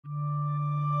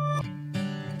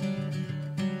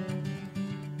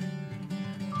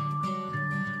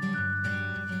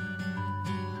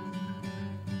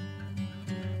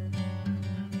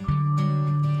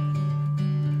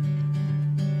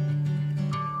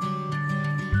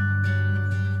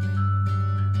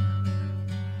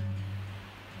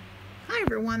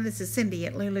everyone, this is Cindy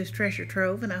at Lulu's Treasure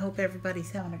Trove, and I hope everybody's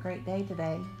having a great day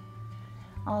today.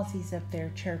 Ozzy's up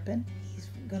there chirping. He's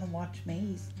gonna watch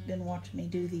me. He's been watching me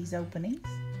do these openings.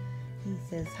 He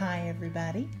says hi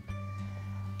everybody.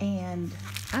 And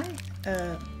I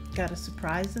got a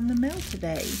surprise in the mail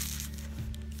today.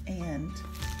 And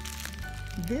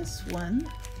this one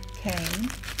came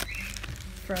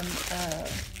from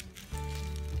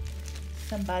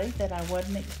somebody that I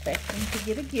wasn't expecting to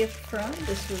get a gift from.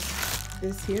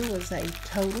 This here was a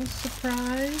total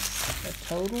surprise, a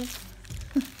total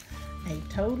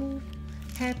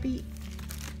happy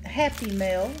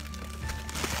mail,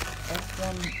 as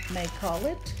one may call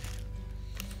it.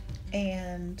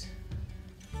 And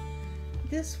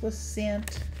this was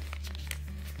sent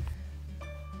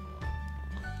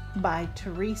by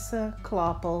Teresa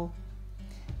Kloppel.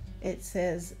 It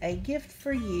says, "A gift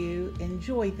for you.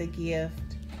 Enjoy the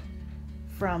gift,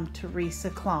 from Teresa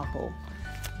Kloppel."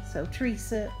 So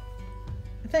Teresa,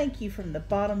 thank you from the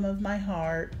bottom of my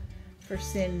heart for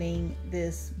sending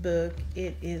this book.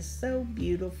 It is so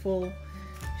beautiful.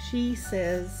 She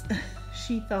says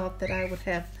she thought that I would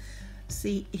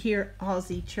hear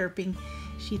Ozzy chirping.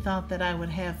 She thought that I would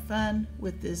have fun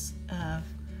with this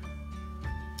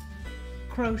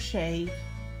crochet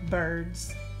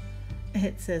birds.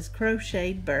 It says,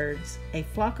 "Crocheted Birds, a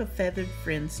flock of feathered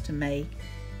friends to make."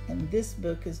 And this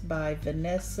book is by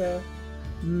Vanessa,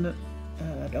 I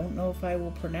don't know if I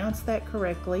will pronounce that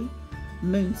correctly,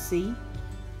 Moonsey.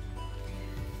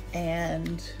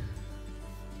 And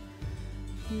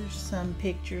here's some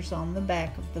pictures on the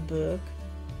back of the book.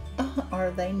 Are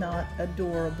they not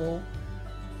adorable?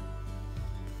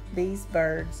 These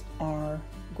birds are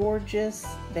gorgeous.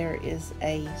 There is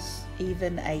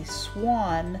even a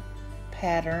swan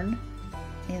pattern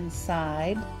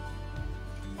inside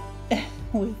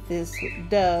with this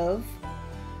dove.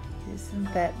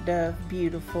 Isn't that dove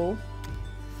beautiful?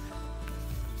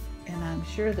 And I'm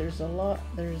sure there's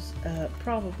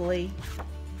probably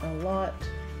a lot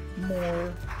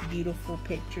more beautiful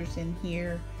pictures in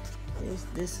here.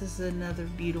 This is another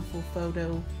beautiful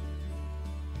photo.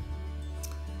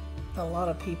 A lot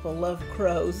of people love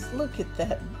crows. Look at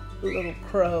that little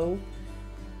crow.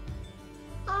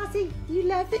 Ozzy, you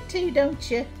love it too, don't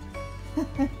you?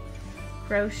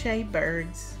 Crochet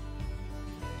birds.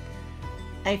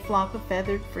 A flock of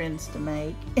feathered friends to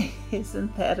make.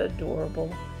 Isn't that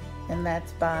adorable? And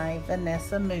that's by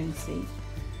Vanessa Moonsey.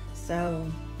 So,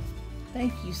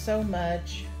 thank you so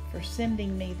much for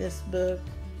sending me this book.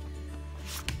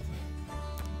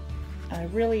 I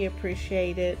really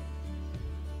appreciate it.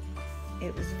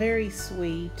 It was very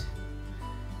sweet.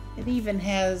 It even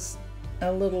has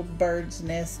a little bird's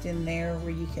nest in there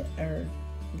where you can, or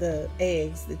the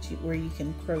eggs where you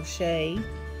can crochet.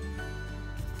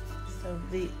 So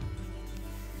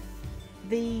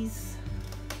these,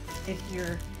 if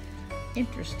you're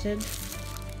interested,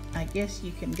 I guess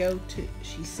you can go to,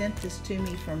 she sent this to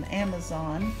me from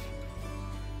Amazon.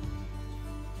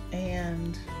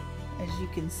 And as you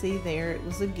can see there, it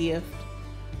was a gift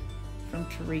from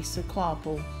Teresa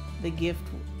Kloppel. The gift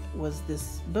was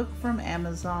this book from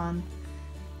Amazon.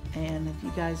 And if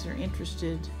you guys are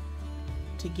interested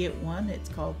to get one, it's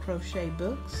called Crochet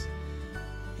Books,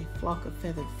 a flock of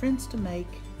feathered friends to make.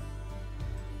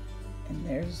 And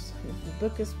there's who the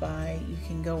book is by. You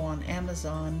can go on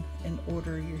Amazon and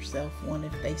order yourself one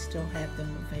if they still have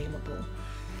them available.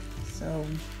 So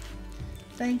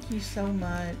thank you so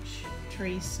much,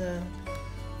 Teresa,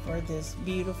 for this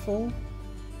beautiful,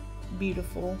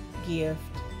 beautiful gift.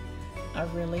 I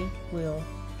really will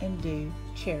and do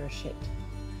cherish it.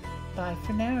 Bye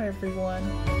for now, everyone.